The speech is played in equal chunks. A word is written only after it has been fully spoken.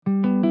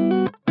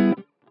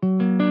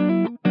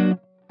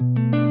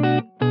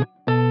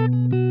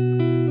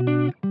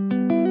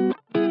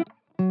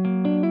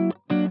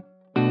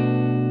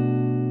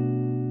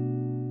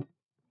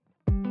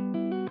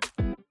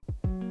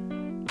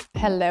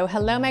Hello,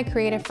 my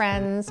creative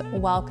friends.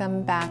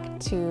 Welcome back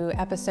to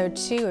episode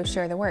 2 of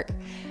Share the Work.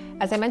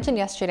 As I mentioned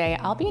yesterday,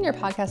 I'll be in your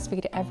podcast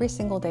feed every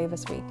single day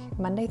this week,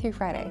 Monday through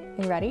Friday.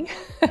 You ready?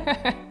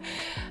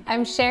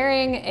 I'm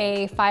sharing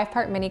a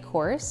 5-part mini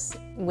course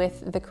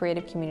with the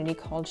creative community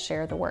called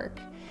Share the Work.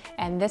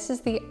 And this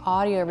is the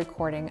audio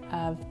recording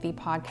of the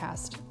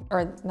podcast,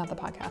 or not the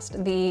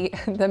podcast,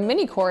 the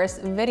mini course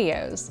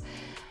videos.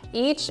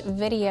 Each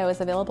video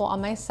is available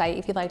on my site.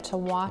 If you'd like to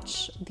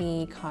watch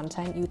the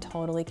content, you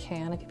totally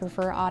can. If you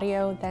prefer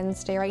audio, then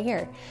stay right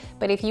here.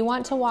 But if you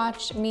want to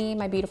watch me,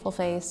 my beautiful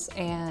face,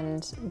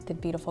 and the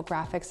beautiful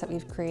graphics that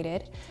we've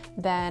created,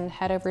 then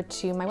head over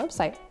to my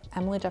website,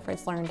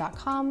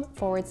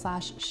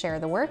 emilyjeffridslearn.com/share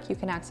the work. You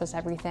can access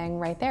everything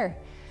right there.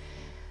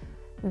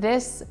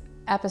 This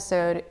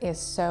episode is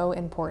so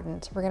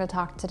important. We're going to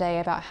talk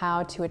today about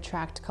how to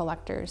attract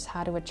collectors,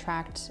 how to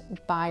attract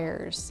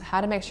buyers,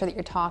 how to make sure that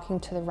you're talking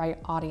to the right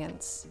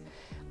audience.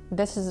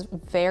 This is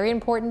very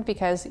important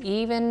because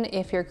even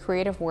if your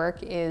creative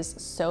work is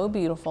so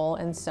beautiful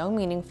and so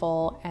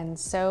meaningful and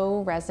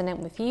so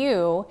resonant with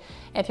you,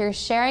 if you're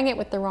sharing it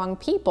with the wrong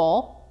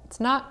people, it's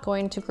not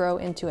going to grow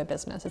into a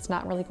business. It's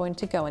not really going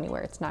to go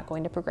anywhere. It's not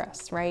going to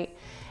progress, right?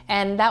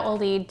 And that will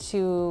lead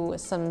to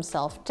some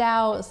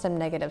self-doubt, some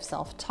negative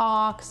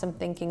self-talk, some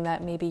thinking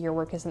that maybe your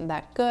work isn't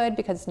that good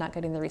because it's not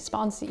getting the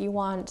response that you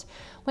want,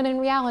 when in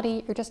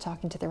reality, you're just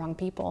talking to the wrong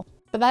people.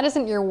 But that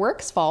isn't your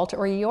work's fault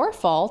or your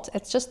fault,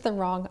 it's just the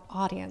wrong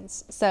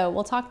audience. So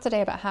we'll talk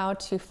today about how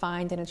to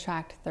find and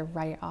attract the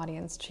right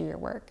audience to your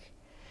work.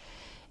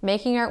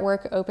 Making Art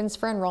Work opens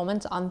for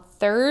enrollment on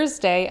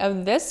Thursday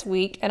of this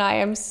week, and I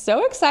am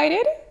so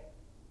excited.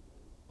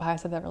 Wow, I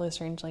said that really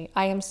strangely.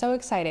 I am so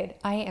excited.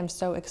 I'm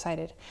so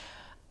excited.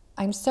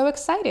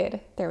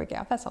 There we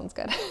go. That sounds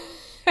good.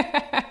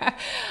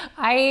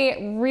 I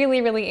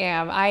really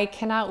am. I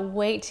cannot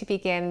wait to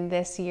begin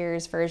this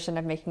year's version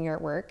of Making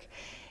Art Work.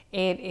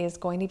 It is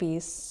going to be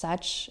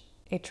such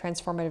a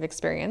transformative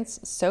experience,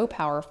 so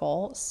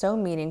powerful, so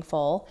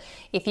meaningful.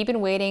 If you've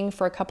been waiting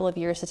for a couple of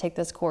years to take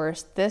this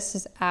course, this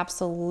is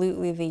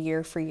absolutely the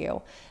year for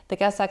you. The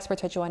guest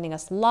experts are joining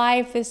us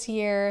live this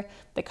year.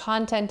 The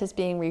content is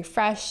being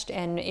refreshed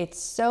and it's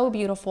so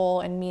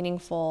beautiful and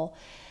meaningful.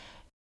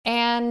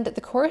 And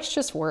the course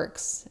just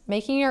works.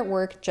 Making Art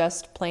Work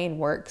just plain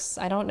works.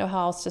 I don't know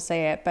how else to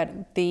say it,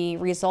 but the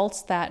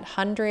results that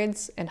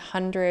hundreds and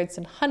hundreds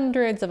and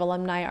hundreds of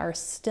alumni are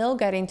still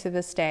getting to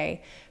this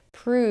day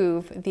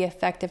prove the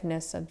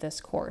effectiveness of this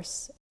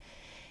course.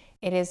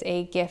 It is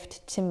a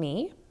gift to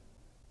me.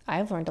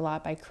 I've learned a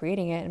lot by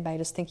creating it and by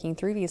just thinking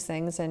through these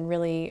things and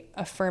really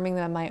affirming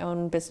them in my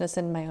own business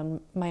and my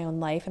own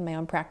life and my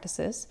own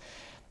practices.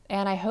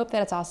 And I hope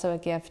that it's also a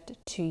gift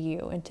to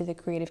you and to the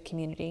creative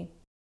community.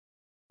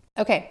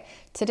 Okay,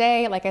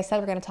 today, like I said,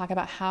 we're going to talk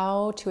about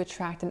how to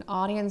attract an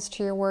audience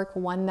to your work,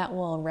 one that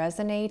will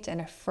resonate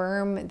and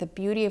affirm the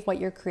beauty of what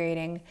you're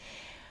creating.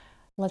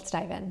 Let's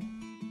dive in.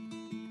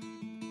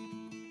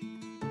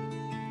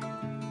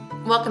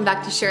 Welcome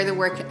back to Share the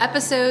Work,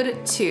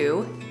 episode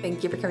 2.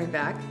 Thank you for coming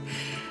back.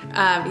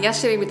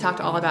 Yesterday we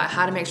talked all about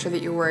how to make sure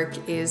that your work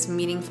is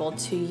meaningful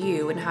to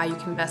you and how you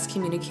can best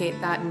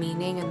communicate that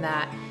meaning and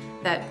that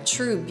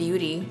true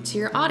beauty to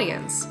your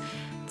audience.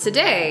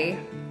 Today,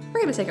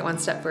 we're going to take it one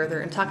step further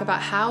and talk about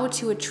how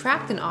to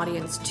attract an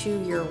audience to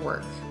your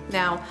work.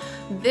 Now,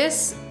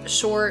 this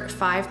short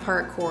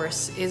 5-part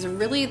course is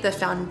really the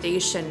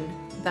foundation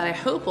that I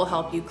hope will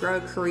help you grow a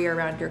career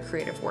around your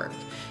creative work.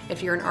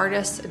 If you're an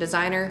artist, a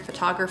designer,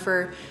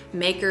 photographer,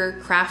 maker,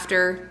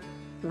 crafter,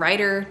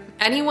 writer,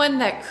 anyone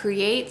that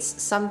creates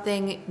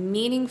something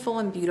meaningful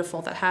and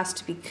beautiful that has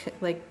to be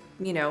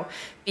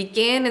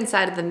begin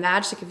inside of the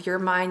magic of your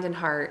mind and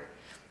heart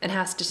and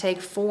has to take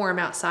form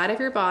outside of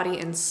your body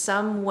in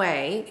some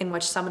way in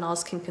which someone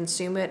else can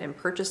consume it and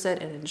purchase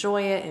it and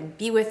enjoy it and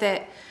be with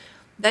it,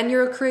 then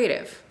you're a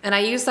creative. And I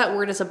use that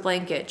word as a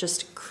blanket,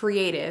 just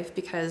creative,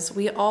 because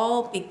we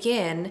all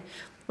begin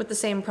with the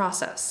same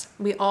process.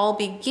 We all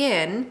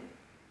begin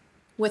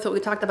with what we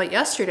talked about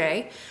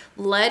yesterday,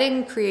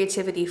 letting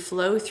creativity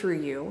flow through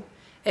you,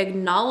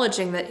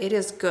 acknowledging that it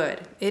is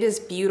good, it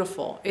is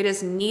beautiful, it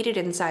is needed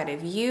inside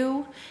of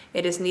you,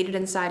 it is needed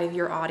inside of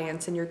your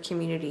audience and your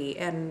community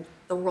and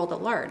the world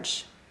at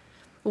large.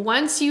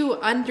 Once you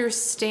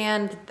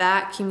understand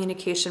that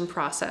communication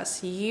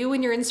process, you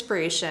and your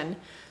inspiration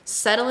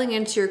settling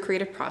into your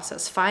creative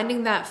process,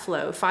 finding that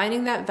flow,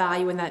 finding that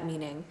value and that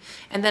meaning,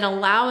 and then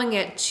allowing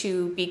it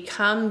to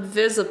become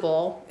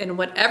visible in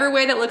whatever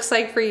way that looks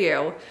like for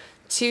you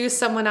to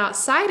someone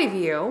outside of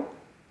you,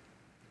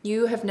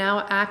 you have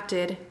now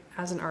acted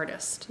as an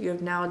artist. You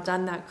have now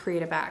done that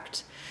creative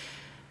act.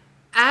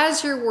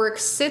 As your work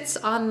sits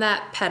on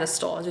that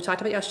pedestal, as we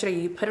talked about yesterday,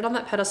 you put it on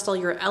that pedestal,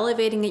 you're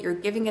elevating it, you're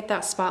giving it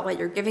that spotlight,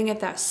 you're giving it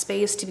that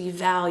space to be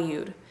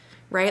valued,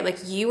 right? Like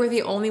you are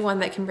the only one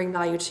that can bring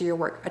value to your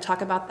work. I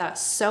talk about that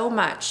so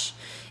much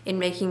in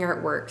Making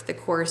Art Work, the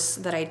course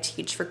that I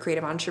teach for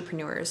creative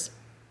entrepreneurs.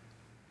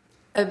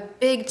 A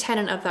big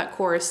tenet of that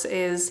course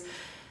is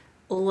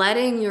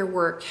letting your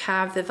work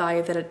have the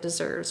value that it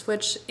deserves,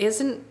 which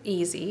isn't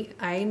easy.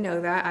 I know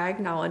that, I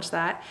acknowledge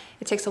that.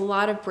 It takes a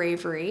lot of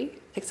bravery,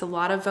 it takes a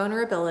lot of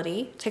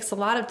vulnerability, it takes a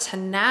lot of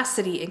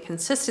tenacity and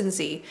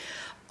consistency,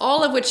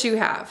 all of which you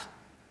have,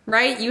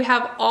 right? You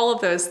have all of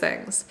those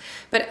things.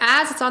 But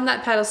as it's on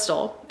that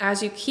pedestal,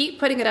 as you keep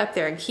putting it up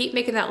there and keep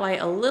making that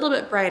light a little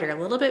bit brighter, a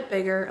little bit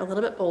bigger, a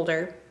little bit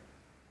bolder,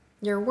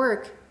 your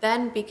work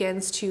then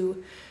begins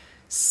to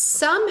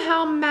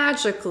somehow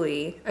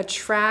magically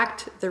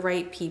attract the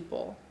right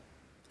people.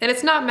 And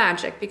it's not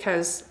magic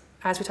because,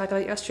 as we talked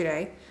about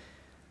yesterday,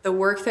 the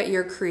work that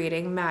you're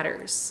creating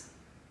matters.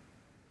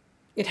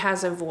 It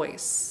has a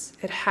voice.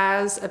 It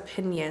has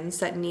opinions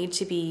that need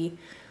to be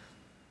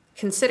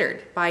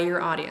considered by your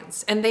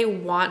audience. And they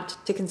want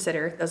to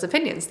consider those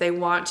opinions. They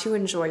want to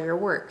enjoy your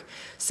work.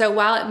 So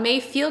while it may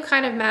feel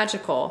kind of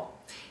magical,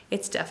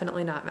 it's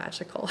definitely not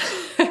magical.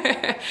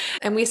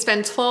 And we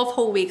spend 12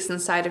 whole weeks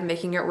inside of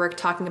Making It Work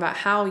talking about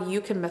how you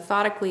can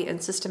methodically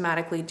and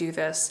systematically do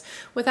this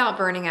without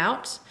burning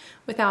out,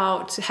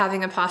 without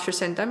having imposter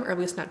syndrome, or at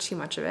least not too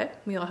much of it.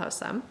 We all have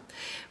some.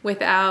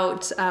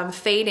 Without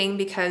fading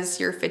because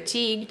you're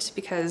fatigued,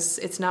 because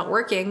it's not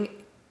working,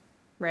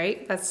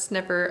 right? That's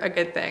never a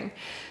good thing.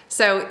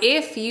 So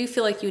if you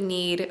feel like you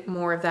need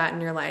more of that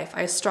in your life,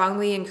 I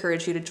strongly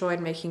encourage you to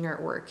join Making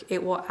It Work.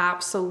 It will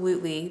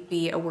absolutely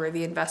be a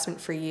worthy investment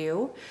for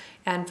you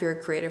and for your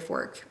creative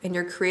work. And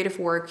your creative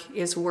work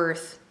is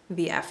worth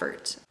the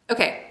effort.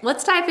 Okay,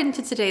 let's dive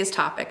into today's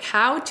topic,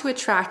 how to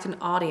attract an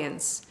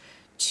audience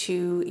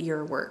to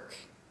your work.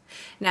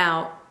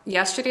 Now,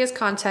 yesterday's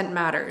content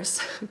matters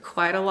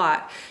quite a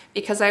lot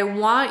because I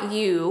want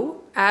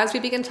you, as we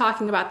begin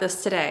talking about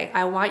this today,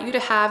 I want you to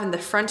have in the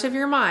front of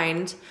your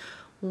mind,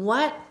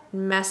 what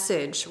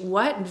message,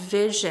 what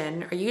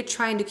vision are you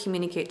trying to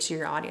communicate to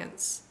your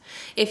audience?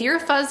 If you're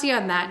fuzzy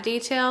on that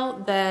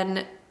detail,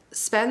 then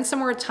spend some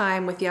more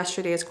time with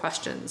yesterday's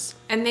questions.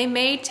 And they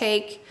may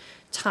take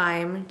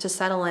time to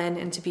settle in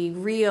and to be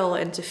real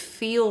and to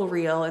feel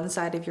real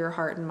inside of your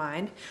heart and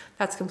mind.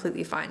 That's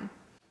completely fine.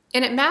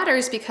 And it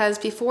matters because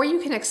before you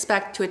can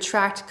expect to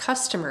attract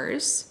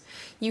customers,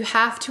 you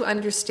have to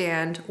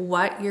understand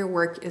what your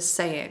work is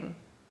saying.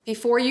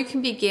 Before you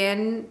can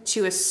begin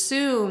to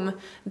assume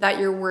that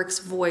your work's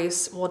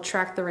voice will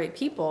attract the right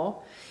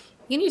people,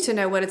 you need to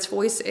know what its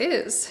voice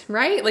is,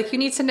 right? Like you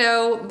need to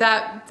know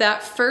that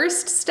that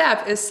first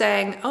step is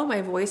saying, oh,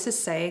 my voice is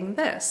saying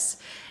this.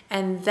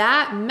 And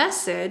that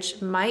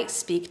message might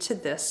speak to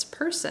this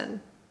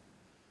person.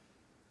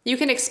 You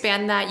can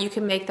expand that. You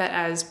can make that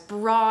as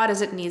broad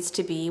as it needs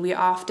to be. We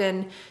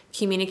often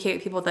communicate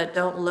with people that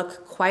don't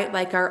look quite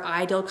like our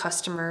ideal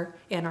customer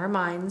in our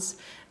minds.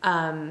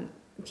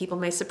 People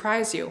may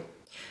surprise you.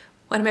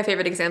 One of my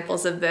favorite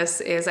examples of this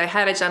is I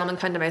had a gentleman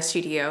come to my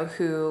studio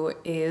who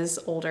is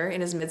older,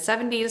 in his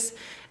mid-70s.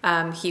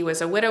 He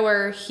was a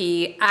widower.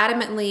 He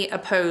adamantly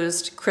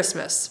opposed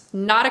Christmas.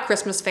 Not a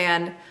Christmas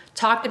fan.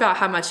 Talked about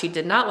how much he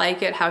did not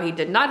like it, how he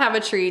did not have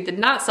a tree, did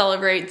not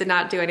celebrate, did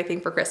not do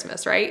anything for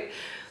Christmas, right?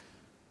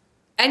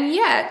 And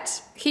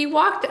yet, he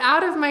walked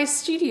out of my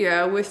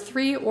studio with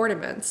 3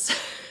 ornaments,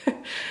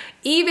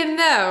 even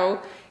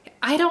though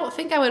I don't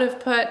think I would have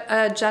put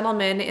a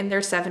gentleman in their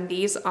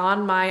 70s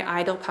on my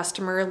ideal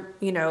customer,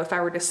 if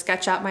I were to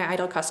sketch out my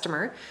ideal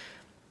customer,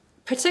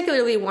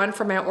 particularly one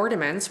for my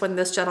ornaments when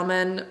this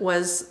gentleman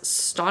was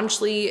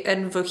staunchly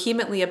and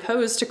vehemently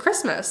opposed to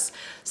Christmas.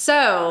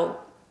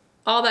 So,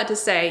 all that to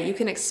say, you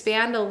can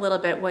expand a little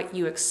bit what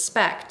you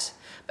expect,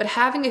 but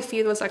having a few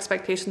of those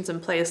expectations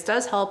in place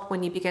does help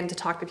when you begin to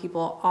talk to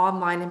people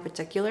online in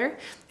particular,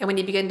 and when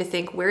you begin to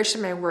think, where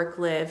should my work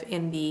live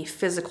in the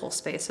physical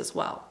space as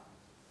well?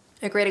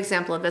 A great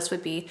example of this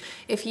would be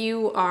if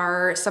you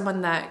are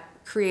someone that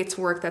creates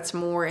work that's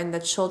more in the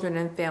children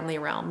and family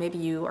realm. Maybe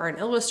you are an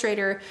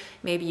illustrator,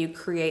 maybe you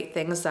create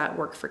things that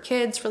work for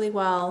kids really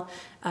well.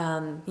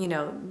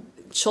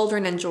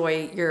 Children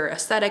enjoy your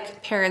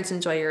aesthetic, parents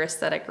enjoy your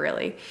aesthetic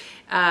really.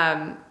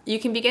 You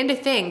can begin to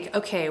think,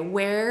 okay,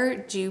 where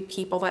do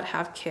people that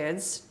have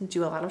kids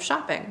do a lot of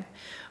shopping?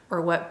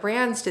 Or what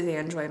brands do they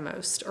enjoy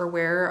most? Or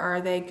where are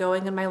they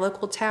going in my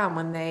local town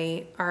when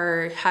they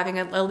are having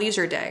a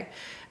leisure day?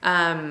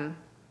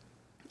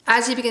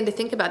 As you begin to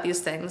think about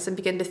these things and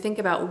begin to think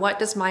about what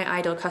does my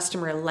ideal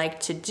customer like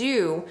to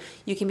do,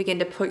 you can begin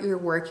to put your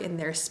work in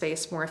their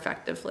space more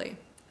effectively.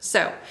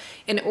 So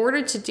in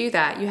order to do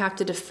that, you have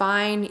to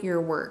define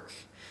your work,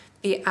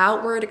 the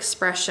outward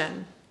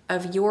expression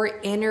of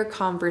your inner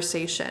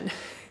conversation,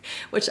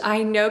 which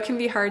I know can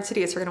be hard to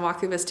do. So we're gonna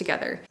walk through this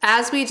together.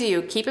 As we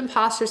do, keep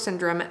imposter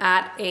syndrome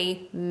at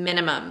a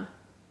minimum,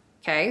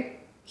 okay?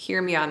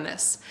 Hear me on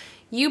this.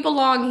 You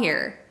belong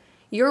here.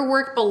 Your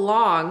work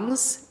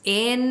belongs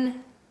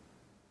in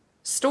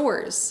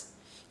stores.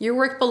 Your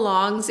work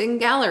belongs in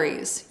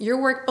galleries.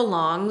 Your work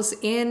belongs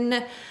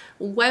in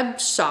web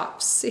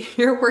shops.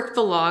 Your work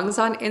belongs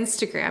on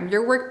Instagram.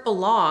 Your work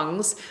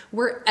belongs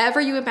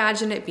wherever you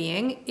imagine it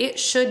being. It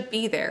should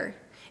be there.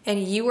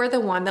 And you are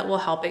the one that will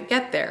help it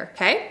get there,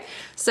 okay?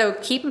 So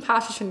keep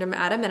imposter syndrome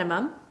at a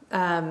minimum.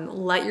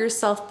 Let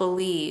yourself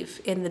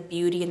believe in the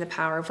beauty and the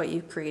power of what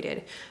you've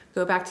created.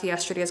 Go back to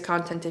yesterday's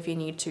content if you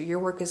need to. Your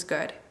work is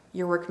good.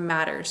 Your work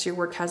matters. Your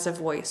work has a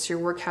voice. Your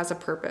work has a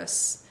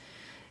purpose.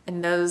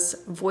 And those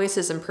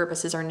voices and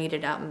purposes are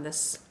needed out in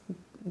this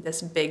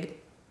big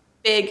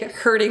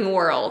hurting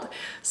world.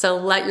 So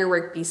let your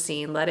work be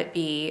seen. Let it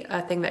be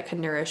a thing that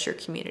can nourish your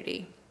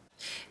community.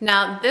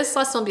 Now, this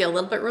lesson will be a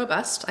little bit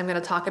robust. I'm going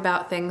to talk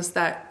about things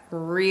that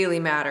really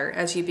matter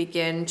as you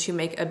begin to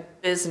make a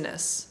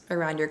business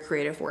around your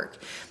creative work.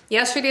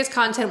 Yesterday's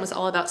content was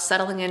all about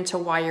settling into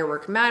why your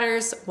work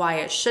matters, why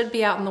it should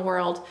be out in the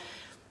world.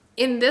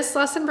 In this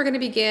lesson, we're going to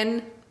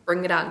begin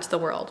bringing it out into the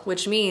world,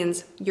 which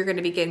means you're going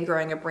to begin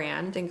growing a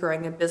brand and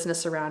growing a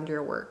business around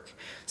your work.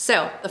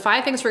 So the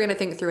 5 things we're going to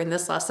think through in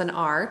this lesson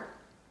are: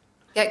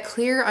 get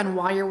clear on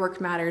why your work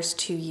matters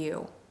to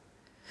you.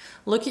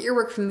 Look at your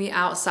work from the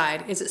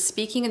outside. Is it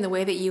speaking in the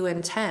way that you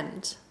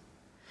intend?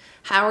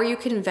 How are you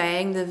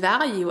conveying the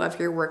value of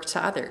your work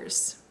to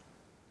others?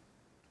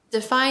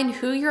 Define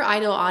who your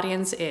ideal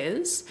audience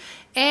is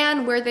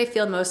and where they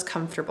feel most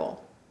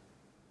comfortable.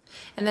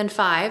 And then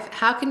 5,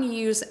 how can you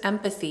use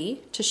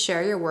empathy to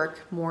share your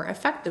work more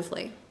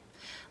effectively?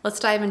 Let's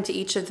dive into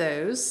each of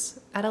those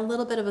at a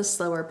little bit of a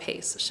slower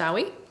pace, shall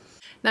we?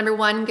 Number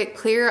 1, get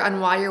clear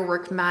on why your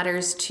work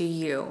matters to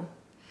you.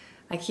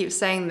 I keep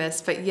saying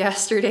this, but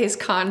yesterday's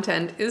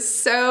content is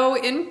so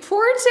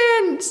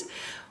important.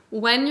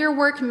 When your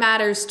work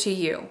matters to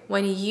you,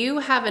 when you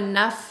have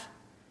enough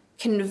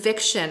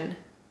conviction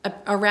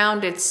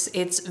around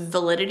its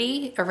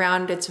validity,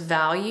 around its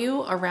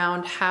value,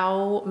 around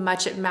how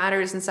much it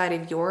matters inside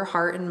of your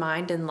heart and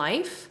mind and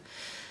life,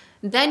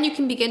 then you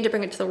can begin to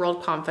bring it to the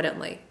world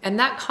confidently. And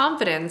that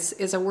confidence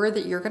is a word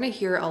that you're going to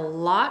hear a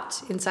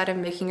lot inside of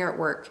making art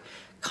work.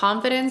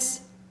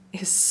 Confidence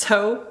is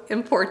so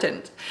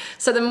important.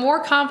 So the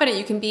more confident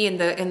you can be in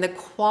the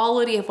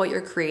quality of what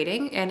you're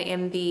creating and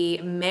in the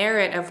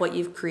merit of what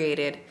you've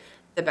created,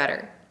 the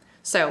better.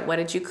 So what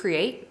did you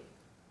create?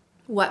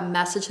 What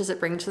message does it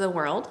bring to the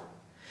world?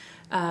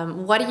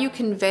 What are you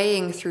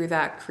conveying through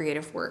that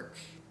creative work?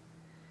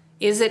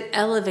 Is it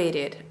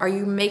elevated? Are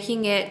you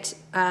making it,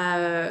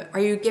 are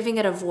you giving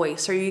it a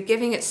voice? Are you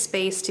giving it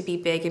space to be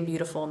big and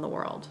beautiful in the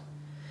world?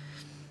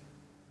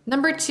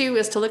 Number 2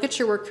 is to look at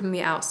your work from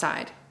the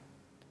outside.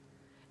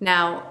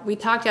 Now, we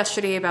talked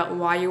yesterday about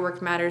why your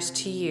work matters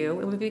to you,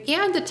 and we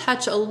began to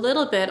touch a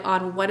little bit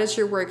on what is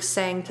your work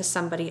saying to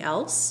somebody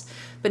else,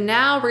 but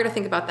now we're going to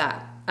think about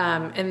that.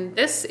 And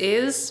this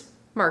is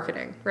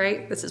marketing,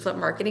 right? This is what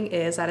marketing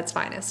is at its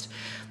finest.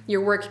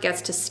 Your work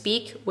gets to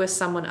speak with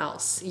someone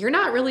else. You're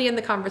not really in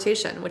the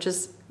conversation, which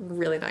is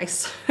really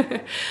nice.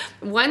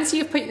 Once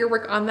you've put your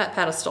work on that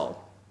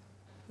pedestal,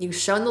 you've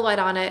shone the light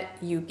on it,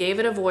 you gave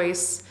it a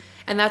voice.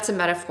 And that's a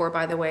metaphor,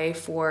 by the way,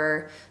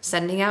 for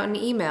sending out an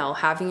email,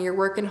 having your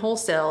work in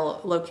wholesale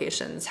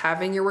locations,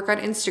 having your work on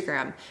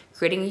Instagram,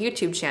 creating a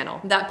YouTube channel.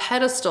 That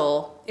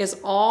pedestal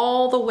is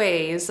all the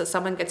ways that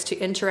someone gets to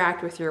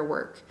interact with your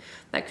work.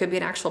 That could be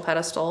an actual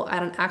pedestal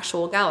at an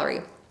actual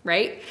gallery,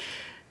 right?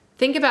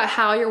 Think about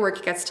how your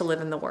work gets to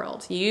live in the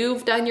world.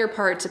 You've done your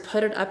part to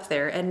put it up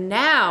there, and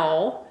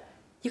now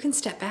you can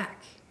step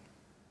back.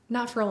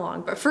 Not for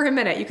long, but for a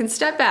minute. You can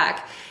step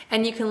back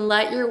and you can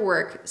let your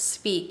work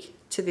speak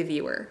to the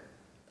viewer.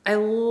 I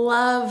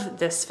love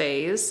this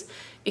phase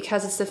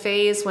because it's the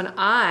phase when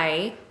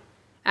I,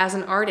 as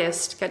an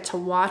artist, get to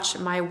watch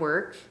my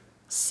work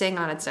sing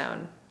on its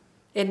own.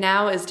 It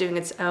now is doing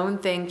its own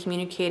thing,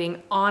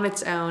 communicating on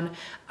its own.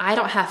 I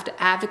don't have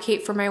to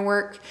advocate for my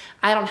work.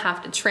 I don't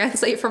have to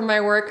translate from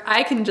my work.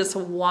 I can just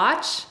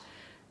watch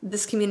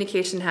this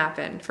communication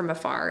happen from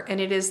afar.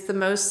 And it is the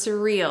most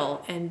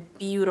surreal and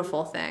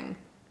beautiful thing.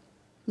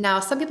 Now,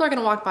 some people are going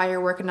to walk by your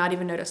work and not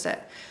even notice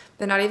it.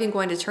 They're not even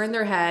going to turn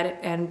their head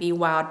and be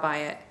wowed by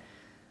it.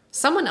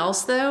 Someone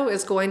else, though,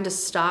 is going to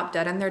stop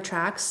dead in their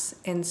tracks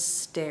and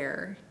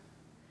stare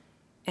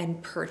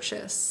and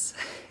purchase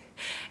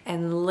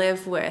and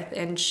live with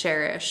and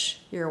cherish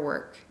your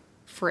work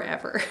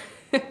forever.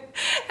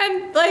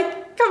 And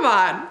like, come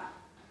on.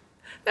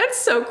 That's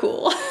so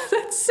cool.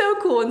 That's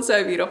so cool and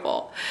so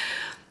beautiful.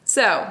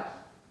 So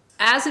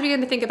as we begin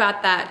to think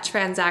about that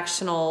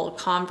transactional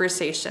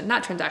conversation,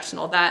 not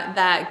transactional,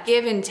 that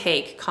give and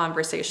take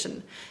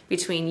conversation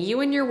between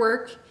you and your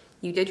work,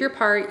 you did your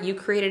part, you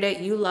created it,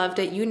 you loved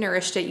it, you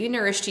nourished it, you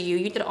nourished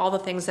you did all the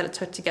things that it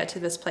took to get to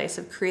this place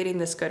of creating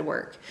this good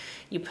work.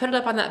 You put it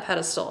up on that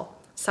pedestal.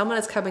 Someone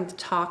is coming to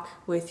talk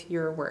with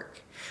your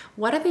work.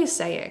 What are they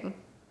saying,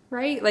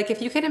 right? Like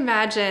if you can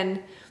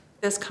imagine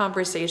this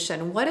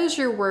conversation, what is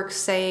your work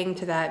saying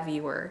to that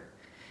viewer?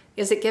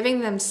 Is it giving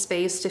them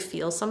space to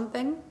feel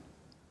something?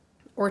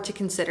 Or to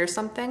consider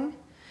something,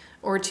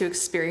 or to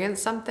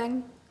experience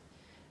something?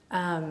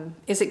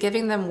 Is it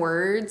giving them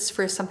words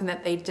for something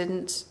that they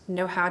didn't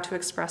know how to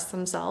express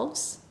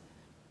themselves?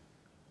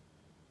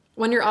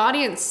 When your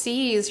audience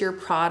sees your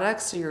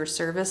products or your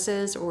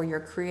services or your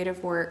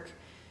creative work,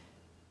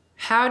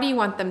 how do you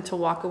want them to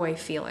walk away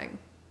feeling?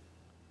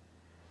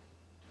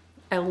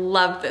 I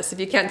love this. If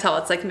you can't tell,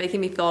 it's like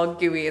making me feel all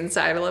gooey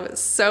inside. I love it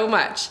so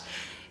much.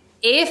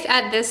 If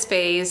at this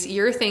phase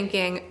you're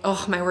thinking,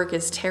 oh, my work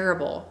is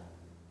terrible,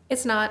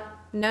 it's not.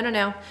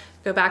 No.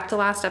 Go back to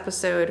last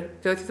episode,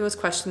 go through those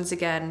questions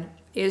again.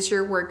 Is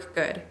your work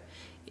good?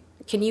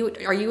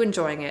 Are you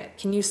enjoying it?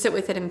 Can you sit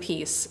with it in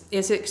peace?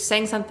 Is it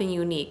saying something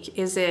unique?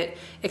 Is it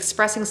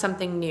expressing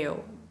something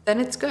new? Then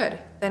it's good.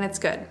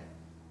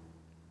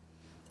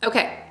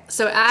 Okay,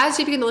 so as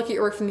you begin to look at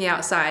your work from the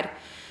outside,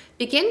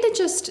 begin to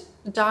just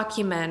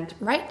document,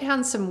 write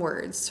down some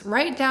words,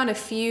 write down a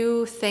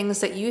few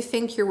things that you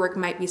think your work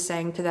might be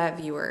saying to that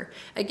viewer.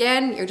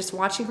 Again, you're just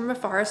watching from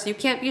afar, so you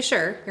can't be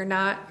sure. You're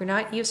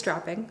not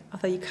eavesdropping,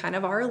 although you kind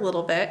of are a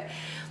little bit.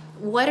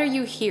 What are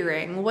you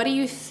hearing? What do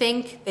you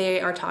think they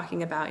are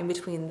talking about in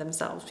between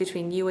themselves,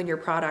 between you and your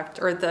product,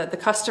 or the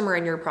customer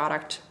and your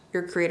product,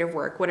 your creative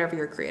work, whatever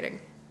you're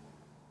creating?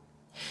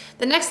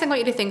 The next thing I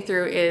want you to think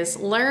through is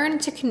learn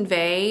to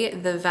convey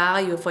the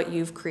value of what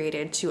you've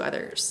created to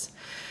others.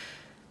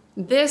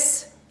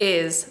 This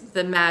is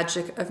the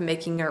magic of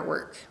making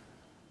artwork.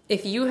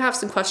 If you have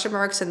some question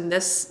marks in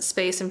this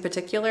space in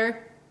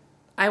particular,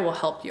 I will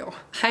help you.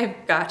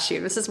 I've got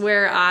you. This is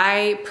where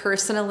I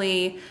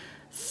personally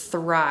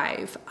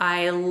thrive.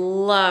 I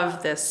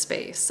love this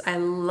space. I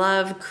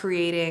love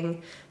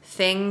creating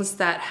things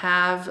that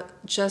have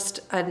just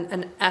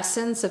an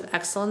essence of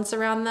excellence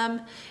around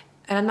them.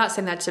 And I'm not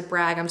saying that to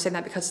brag. I'm saying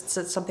that because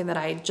it's something that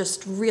I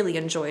just really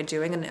enjoy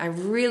doing, and I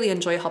really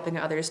enjoy helping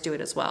others do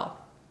it as well.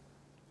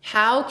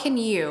 How can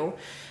you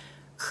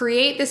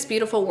create this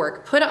beautiful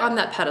work, put it on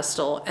that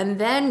pedestal, and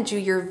then do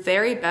your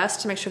very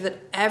best to make sure that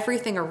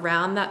everything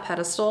around that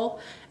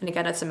pedestal, and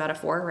again, it's a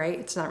metaphor, right?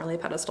 It's not really a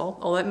pedestal,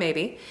 although it may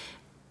be.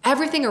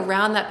 Everything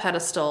around that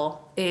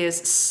pedestal is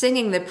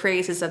singing the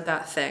praises of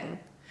that thing.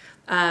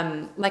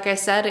 Like I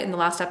said in the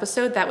last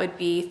episode, that would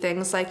be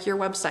things like your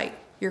website,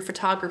 your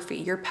photography,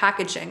 your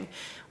packaging,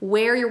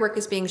 where your work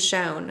is being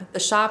shown, the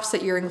shops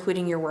that you're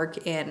including your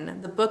work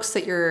in, the books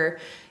that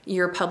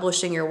you're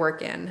publishing your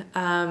work in,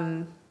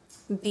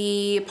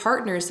 the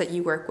partners that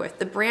you work with,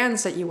 the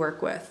brands that you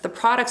work with, the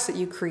products that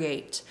you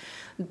create,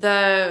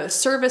 the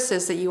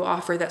services that you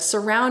offer that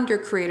surround your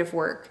creative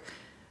work.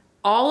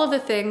 All of the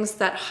things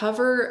that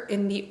hover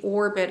in the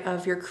orbit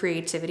of your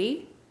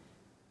creativity,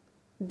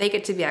 they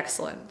get to be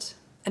excellent.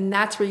 And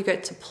that's where you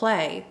get to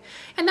play.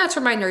 And that's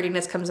where my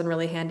nerdiness comes in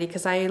really handy,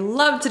 because I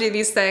love to do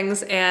these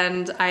things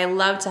and I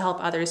love to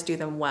help others do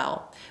them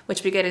well,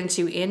 which we get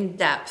into in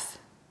depth,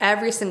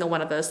 every single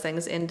one of those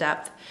things in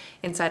depth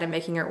inside of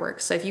Making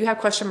Artwork. So if you have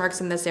question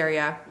marks in this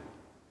area,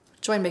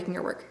 join Making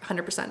Artwork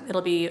 100%.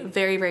 It'll be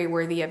very, very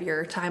worthy of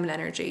your time and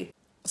energy.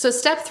 So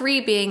step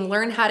 3 being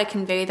learn how to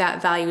convey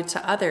that value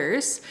to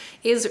others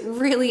is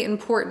really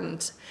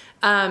important.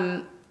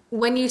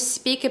 When you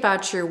speak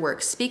about your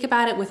work, speak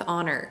about it with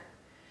honor.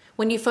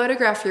 When you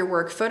photograph your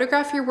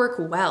work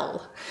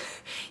well.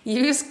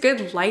 Use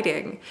good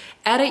lighting.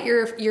 Edit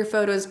your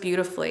photos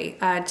beautifully.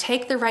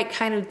 Take the right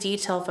kind of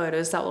detail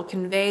photos that will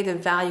convey the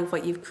value of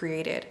what you've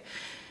created.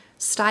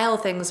 Style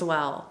things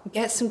well.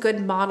 Get some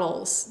good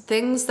models.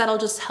 Things that'll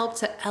just help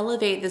to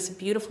elevate this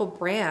beautiful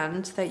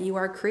brand that you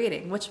are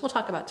creating, which we'll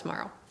talk about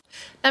tomorrow.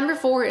 Number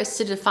 4 is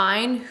to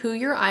define who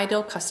your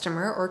ideal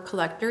customer or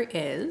collector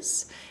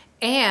is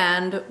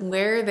and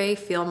where they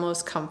feel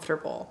most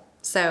comfortable.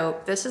 So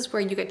this is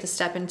where you get to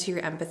step into your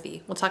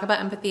empathy. We'll talk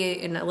about empathy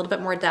in a little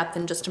bit more depth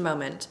in just a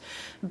moment.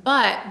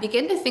 But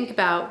begin to think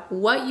about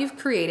what you've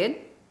created.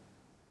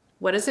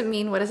 What does it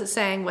mean? What is it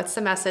saying? What's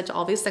the message?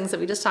 All these things that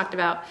we just talked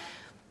about.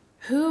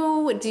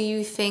 Who do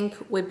you think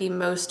would be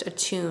most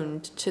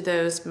attuned to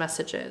those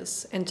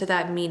messages and to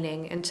that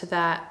meaning and to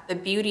the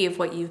beauty of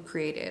what you've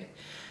created?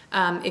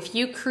 If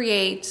you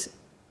create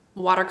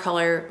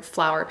watercolor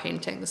flower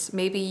paintings,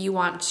 maybe you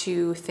want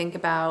to think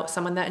about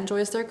someone that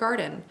enjoys their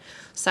garden,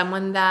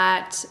 someone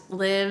that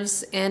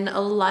lives in a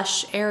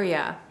lush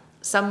area,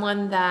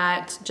 someone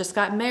that just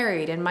got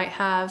married and might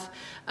have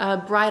a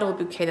bridal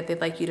bouquet that they'd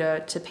like you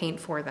to paint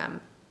for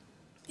them.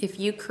 If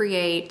you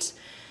create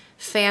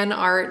fan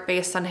art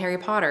based on Harry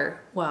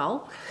Potter,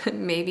 well,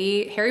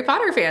 maybe Harry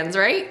Potter fans,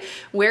 right?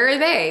 Where are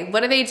they?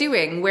 What are they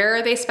doing? Where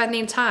are they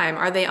spending time?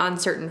 Are they on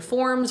certain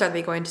forums? Are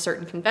they going to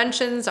certain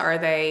conventions? Are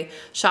they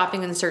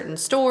shopping in certain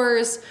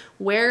stores?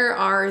 Where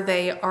are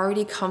they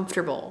already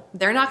comfortable?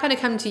 They're not going to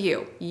come to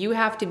you. You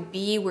have to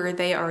be where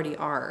they already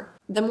are.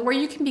 The more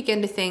you can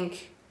begin to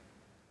think,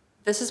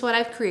 this is what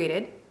I've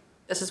created.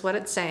 This is what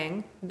it's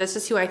saying. This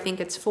is who I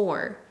think it's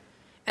for.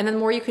 And the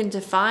more you can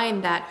define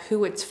that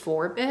who it's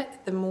for bit,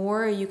 the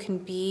more you can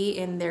be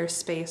in their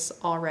space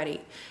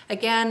already.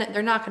 Again,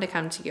 they're not going to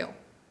come to you.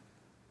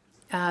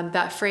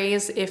 That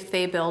phrase, if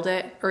they build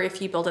it, or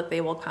if you build it,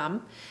 they will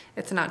come.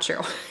 It's not true.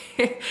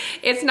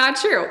 It's not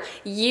true.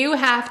 You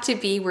have to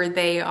be where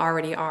they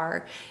already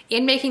are.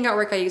 In Making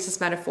Artwork, I use this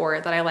metaphor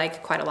that I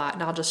like quite a lot,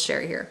 and I'll just share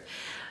it here.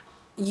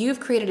 You've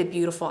created a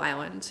beautiful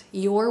island.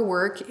 Your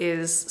work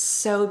is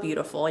so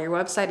beautiful. Your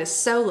website is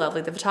so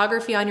lovely. The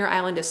photography on your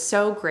island is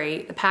so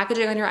great. The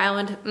packaging on your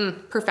island,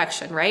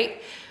 perfection, right?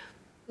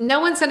 No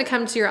one's going to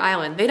come to your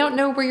island. They don't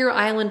know where your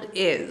island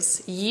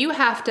is. You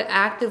have to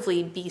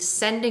actively be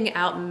sending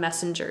out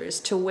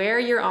messengers to where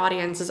your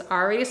audience is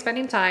already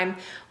spending time,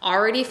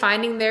 already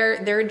finding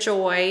their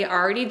joy,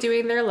 already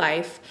doing their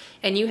life,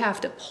 and you have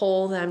to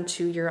pull them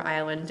to your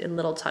island in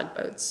little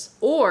tugboats.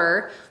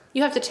 Or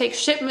you have to take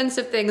shipments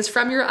of things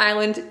from your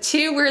island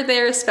to where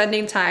they're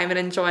spending time and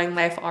enjoying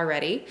life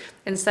already,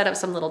 and set up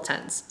some little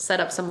tents,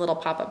 set up some little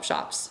pop-up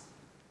shops.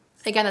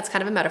 Again, that's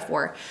kind of a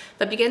metaphor,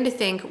 but begin to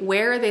think,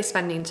 where are they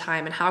spending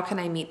time and how can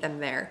I meet them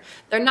there?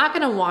 They're not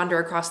going to wander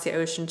across the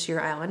ocean to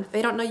your island.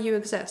 They don't know you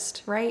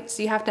exist, right?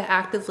 So you have to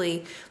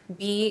actively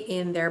be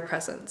in their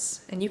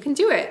presence. And you can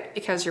do it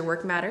because your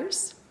work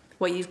matters.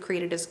 What you've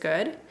created is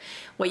good.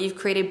 What you've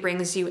created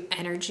brings you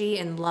energy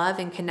and love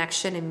and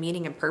connection and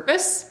meaning and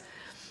purpose.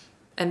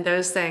 And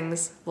those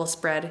things will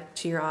spread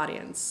to your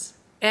audience.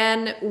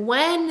 And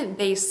when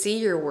they see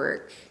your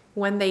work,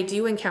 when they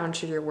do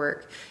encounter your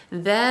work,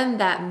 then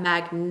that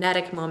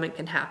magnetic moment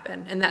can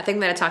happen. And that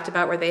thing that I talked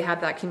about where they have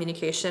that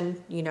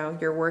communication,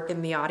 your work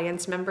and the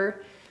audience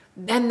member,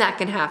 then that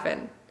can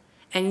happen.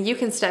 And you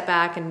can step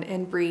back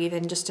and breathe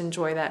and just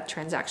enjoy that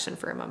transaction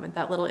for a moment,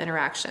 that little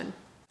interaction.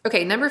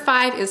 Okay, number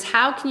 5 is,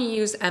 how can you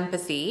use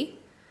empathy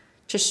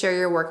to share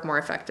your work more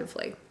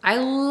effectively? I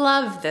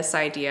love this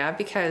idea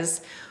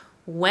because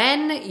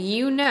when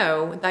you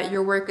know that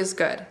your work is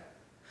good,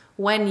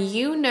 when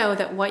you know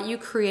that what you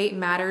create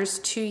matters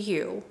to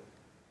you,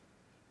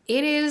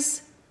 it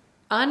is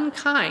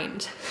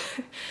unkind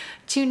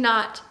to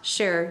not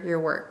share your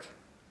work,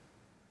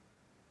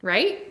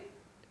 right?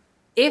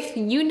 If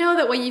you know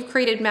that what you've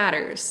created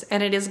matters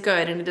and it is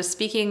good and it is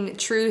speaking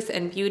truth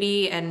and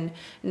beauty and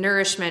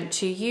nourishment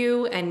to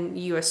you, and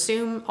you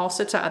assume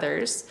also to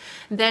others,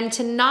 then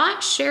to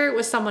not share it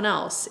with someone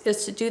else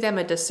is to do them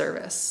a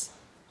disservice.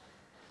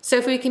 So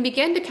if we can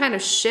begin to kind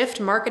of shift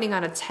marketing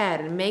on its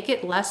head and make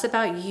it less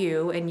about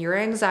you and your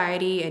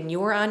anxiety and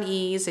your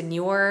unease and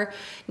your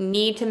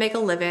need to make a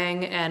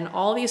living and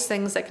all these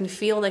things that can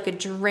feel like a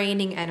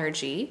draining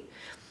energy,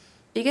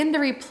 begin to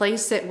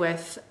replace it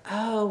with,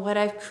 oh, what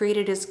I've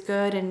created is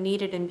good and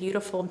needed and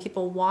beautiful and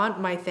people want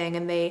my thing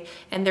and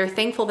they're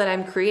thankful that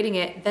I'm creating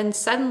it. Then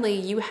suddenly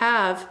you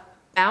have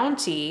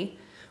bounty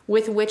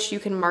with which you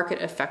can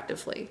market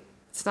effectively.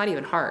 It's not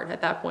even hard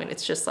at that point.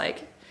 It's just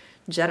like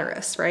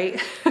generous, right?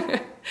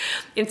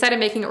 Instead of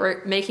making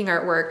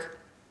artwork,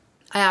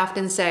 I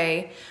often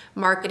say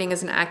marketing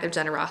is an act of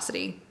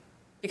generosity,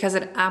 because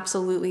it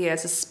absolutely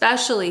is,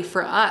 especially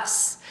for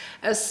us,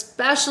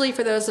 especially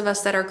for those of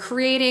us that are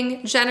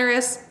creating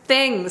generous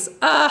things.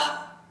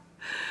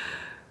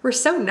 We're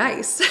so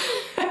nice.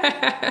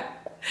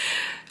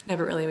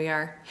 Never really we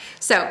are.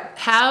 So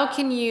how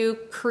can you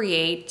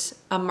create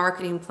a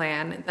marketing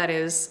plan that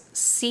is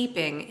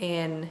seeping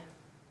in,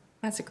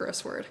 that's a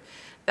gross word,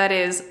 that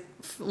is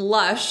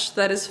lush,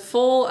 that is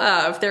full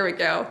of, there we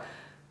go,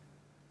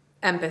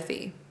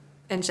 empathy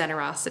and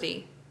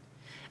generosity?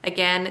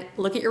 Again,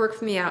 look at your work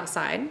from the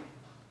outside.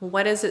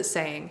 What is it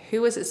saying?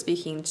 Who is it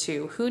speaking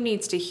to? Who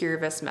needs to hear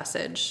this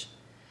message?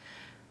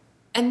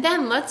 And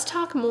then let's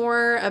talk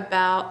more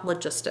about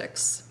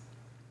logistics.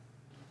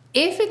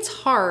 If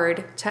it's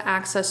hard to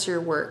access your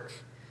work,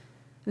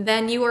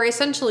 then you are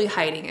essentially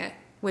hiding it,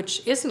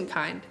 which isn't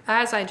kind,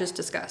 as I just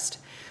discussed.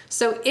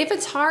 So if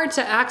it's hard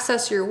to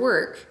access your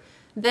work,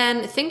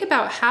 then think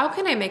about, how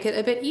can I make it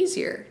a bit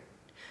easier?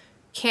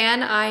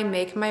 Can I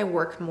make my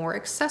work more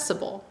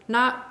accessible?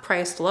 Not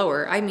priced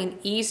lower, I mean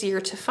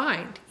easier to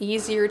find,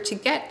 easier to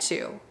get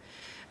to.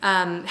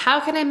 How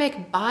can I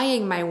make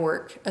buying my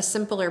work a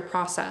simpler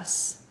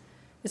process?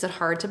 Is it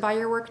hard to buy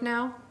your work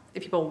now?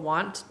 If people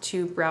want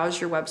to browse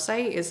your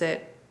website, is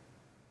it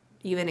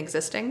even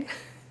existing?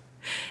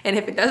 And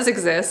if it does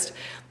exist,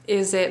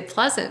 is it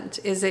pleasant?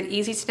 Is it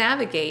easy to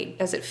navigate?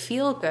 Does it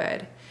feel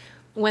good?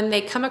 When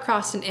they come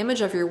across an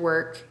image of your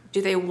work,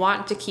 do they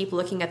want to keep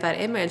looking at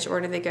that image,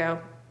 or do they go,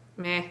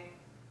 meh,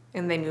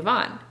 and they move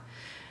on?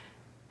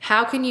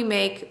 How can you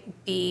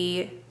make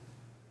the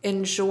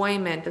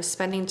enjoyment of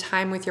spending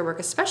time with your work,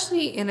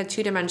 especially in a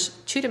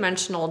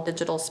two-dimensional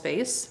digital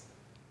space,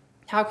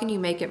 how can you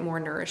make it more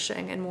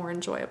nourishing and more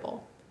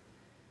enjoyable?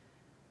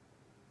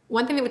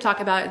 One thing that we talk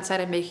about inside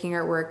of Making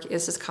Art Work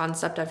is this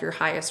concept of your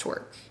highest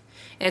work.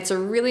 And it's a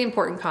really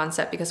important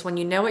concept, because when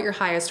you know what your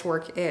highest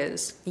work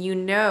is, you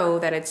know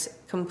that it's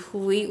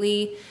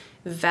completely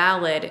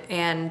valid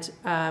and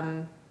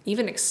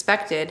even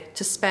expected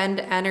to spend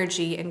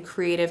energy and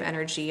creative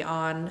energy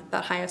on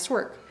that highest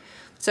work.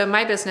 So in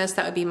my business,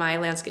 that would be my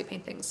landscape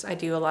paintings. I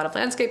do a lot of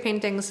landscape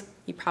paintings.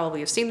 You probably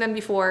have seen them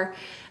before.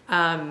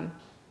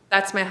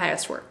 That's my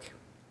highest work.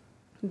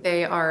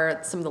 They are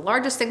some of the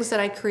largest things that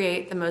I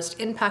create, the most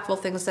impactful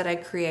things that I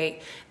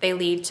create. They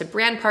lead to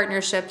brand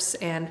partnerships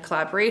and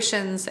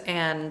collaborations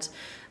and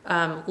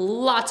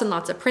lots and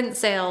lots of print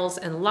sales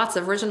and lots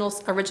of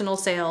original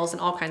sales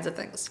and all kinds of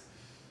things.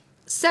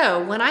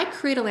 So when I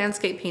create a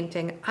landscape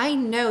painting, I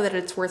know that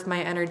it's worth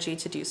my energy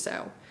to do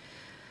so,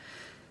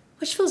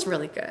 which feels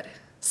really good.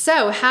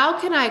 So how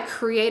can I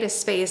create a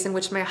space in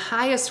which my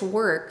highest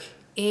work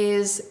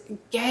is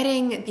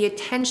getting the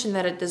attention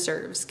that it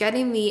deserves,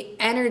 getting the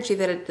energy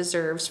that it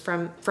deserves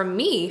from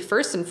me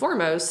first and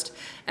foremost,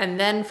 and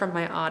then from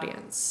my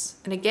audience.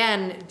 And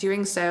again,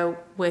 doing so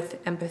with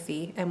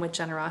empathy and with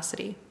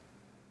generosity.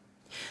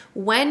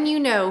 When you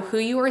know who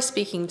you are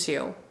speaking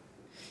to,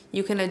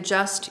 you can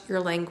adjust your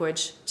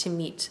language to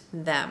meet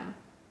them.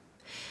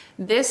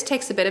 This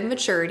takes a bit of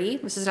maturity.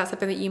 This is not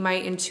something that you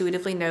might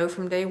intuitively know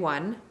from day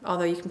one,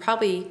 although you can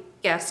probably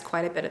guess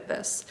quite a bit at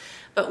this.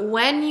 But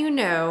when you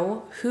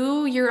know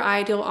who your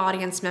ideal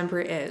audience member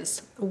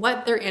is,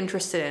 what they're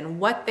interested in,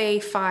 what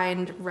they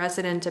find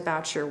resonant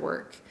about your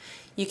work,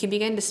 you can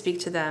begin to speak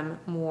to them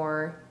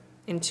more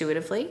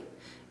intuitively,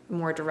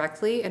 more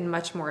directly, and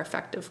much more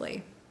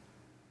effectively.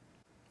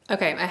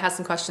 Okay, I have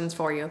some questions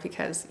for you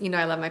because you know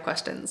I love my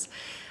questions.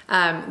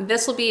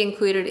 This will be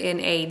included in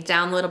a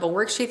downloadable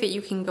worksheet that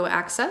you can go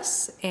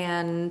access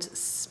and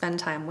spend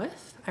time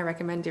with. I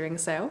recommend doing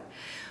so.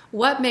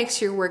 What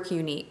makes your work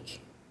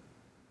unique?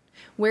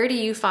 Where do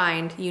you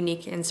find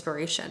unique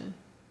inspiration?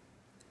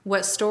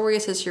 What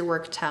stories does your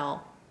work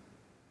tell?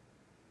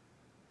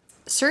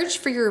 Search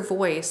for your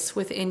voice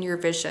within your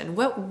vision.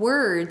 What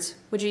words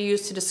would you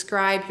use to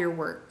describe your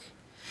work?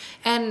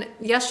 And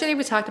yesterday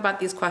we talked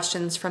about these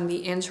questions from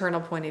the internal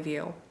point of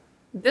view.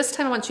 This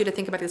time I want you to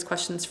think about these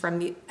questions from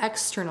the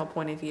external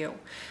point of view.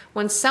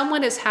 When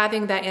someone is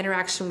having that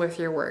interaction with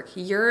your work,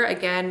 you're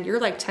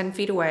like 10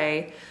 feet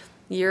away,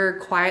 you're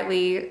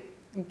quietly,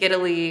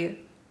 giddily,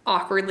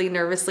 awkwardly,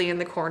 nervously in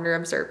the corner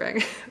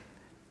observing.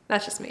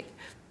 That's just me.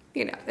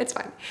 You know, it's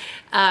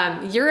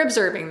fine. You're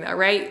observing though,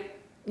 right?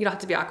 You don't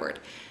have to be awkward.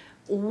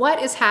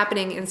 What is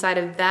happening inside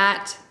of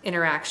that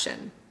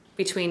interaction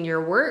between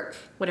your work,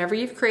 whatever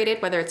you've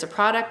created, whether it's a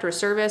product or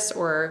service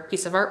or a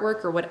piece of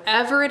artwork or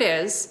whatever it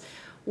is,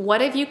 what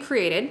have you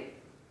created,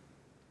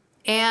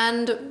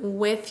 and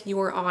with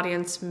your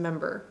audience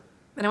member?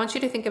 And I want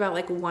you to think about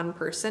like one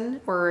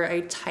person or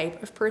a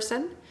type of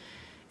person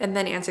and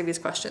then answer these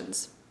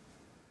questions.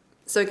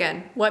 So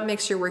again, what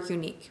makes your work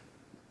unique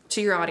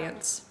to your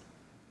audience?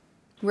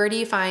 Where do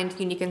you find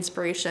unique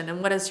inspiration,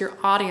 and what is your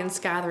audience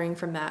gathering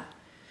from that?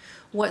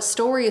 What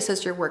stories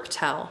does your work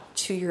tell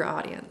to your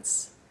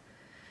audience?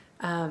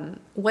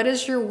 What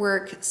is your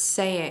work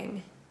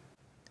saying?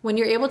 When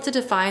you're able to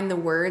define the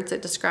words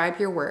that describe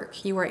your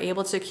work, you are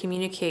able to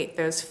communicate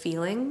those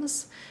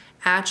feelings,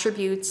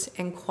 attributes,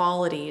 and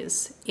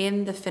qualities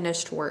in the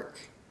finished work.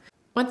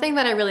 One thing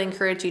that I really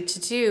encourage you to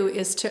do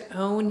is to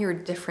own your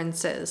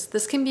differences.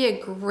 This can be a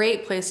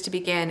great place to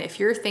begin if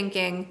you're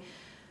thinking,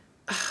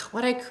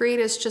 what I create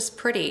is just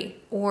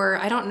pretty, or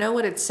I don't know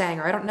what it's saying,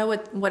 or I don't know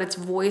what its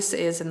voice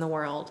is in the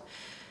world.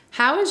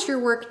 How is your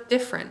work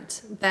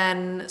different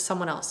than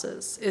someone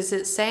else's? Is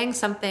it saying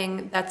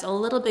something that's a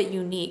little bit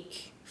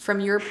unique from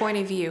your point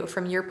of view,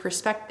 from your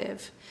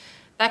perspective?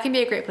 That can be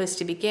a great place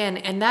to begin,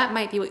 and that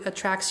might be what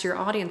attracts your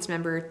audience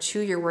member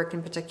to your work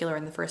in particular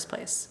in the first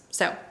place.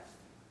 So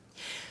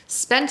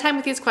spend time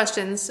with these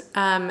questions.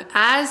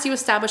 As you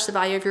establish the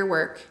value of your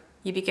work,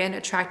 you begin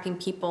attracting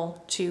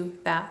people to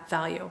that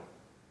value.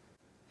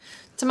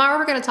 Tomorrow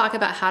we're going to talk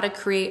about how to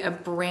create a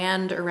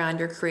brand around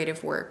your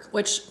creative work,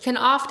 which can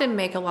often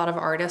make a lot of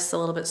artists a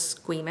little bit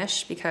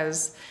squeamish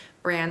because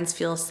brands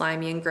feel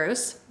slimy and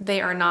gross. They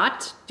are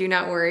not. Do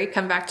not worry.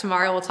 Come back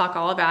tomorrow. We'll talk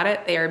all about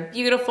it. They are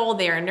beautiful.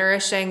 They are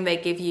nourishing. They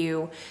give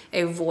you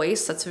a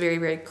voice that's very,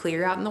 very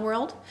clear out in the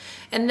world.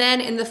 And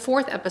then in the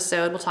 4th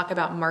episode, we'll talk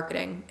about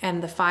marketing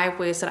and the 5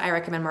 ways that I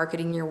recommend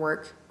marketing your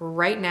work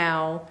right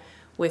now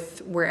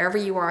with wherever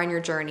you are on your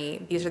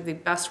journey. These are the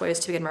best ways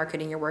to begin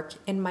marketing your work,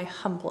 in my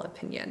humble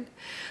opinion.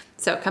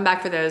 So come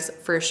back for those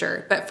for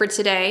sure. But for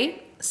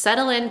today,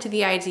 settle into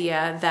the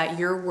idea that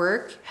your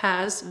work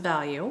has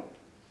value,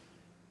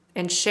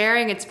 and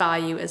sharing its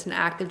value is an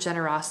act of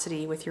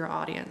generosity with your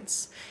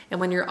audience. And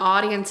when your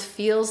audience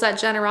feels that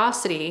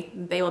generosity,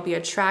 they will be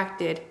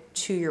attracted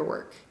to your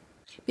work.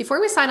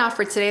 Before we sign off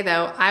for today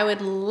though, I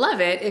would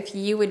love it if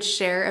you would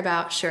share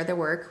the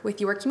work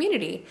with your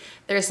community.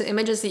 There's some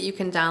images that you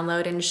can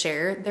download and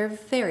share. They're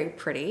very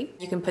pretty.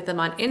 You can put them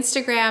on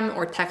Instagram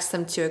or text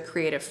them to a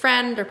creative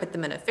friend or put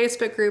them in a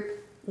Facebook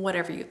group,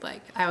 whatever you'd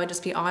like. I would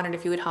just be honored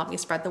if you would help me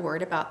spread the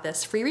word about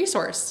this free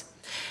resource.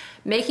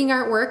 Making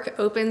Artwork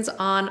opens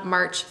on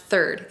March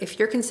 3rd. If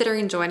you're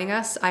considering joining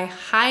us, I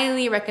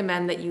highly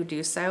recommend that you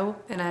do so,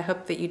 and I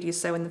hope that you do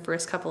so in the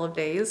first couple of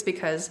days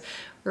because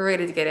we're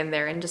ready to get in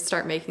there and just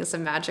start making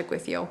some magic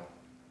with you.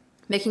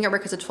 Making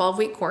Artwork is a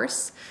 12-week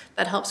course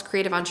that helps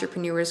creative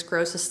entrepreneurs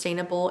grow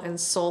sustainable and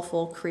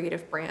soulful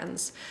creative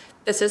brands.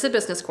 This is a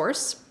business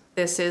course.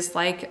 This is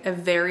like a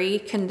very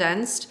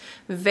condensed,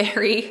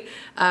 very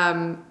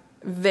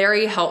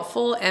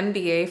helpful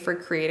MBA for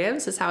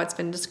creatives is how it's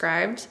been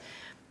described.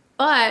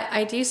 But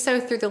I do so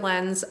through the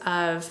lens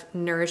of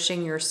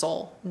nourishing your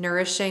soul,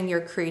 nourishing your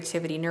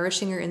creativity,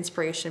 nourishing your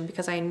inspiration,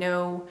 because I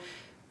know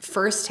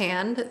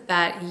firsthand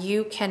that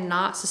you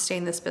cannot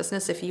sustain this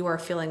business if you are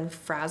feeling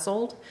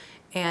frazzled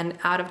and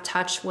out of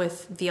touch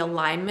with the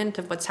alignment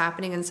of what's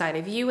happening inside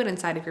of you and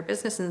inside of your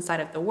business and inside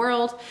of the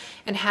world.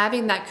 And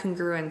having that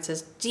congruence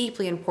is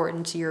deeply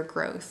important to your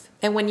growth.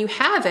 And when you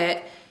have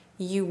it,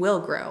 you will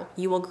grow.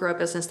 You will grow a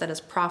business that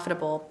is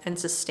profitable and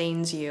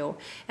sustains you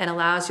and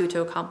allows you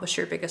to accomplish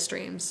your biggest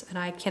dreams. And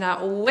I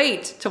cannot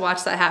wait to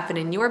watch that happen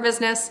in your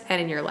business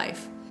and in your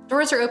life.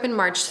 Doors are open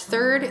March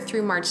 3rd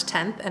through March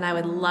 10th, and I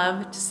would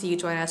love to see you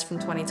join us from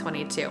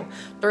 2022.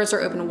 Doors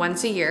are open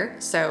once a year,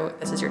 so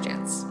this is your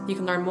chance. You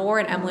can learn more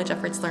at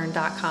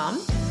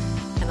emilyjeffordslearn.com.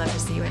 I'd love to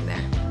see you in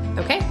there.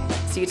 Okay,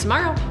 see you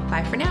tomorrow.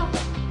 Bye for now.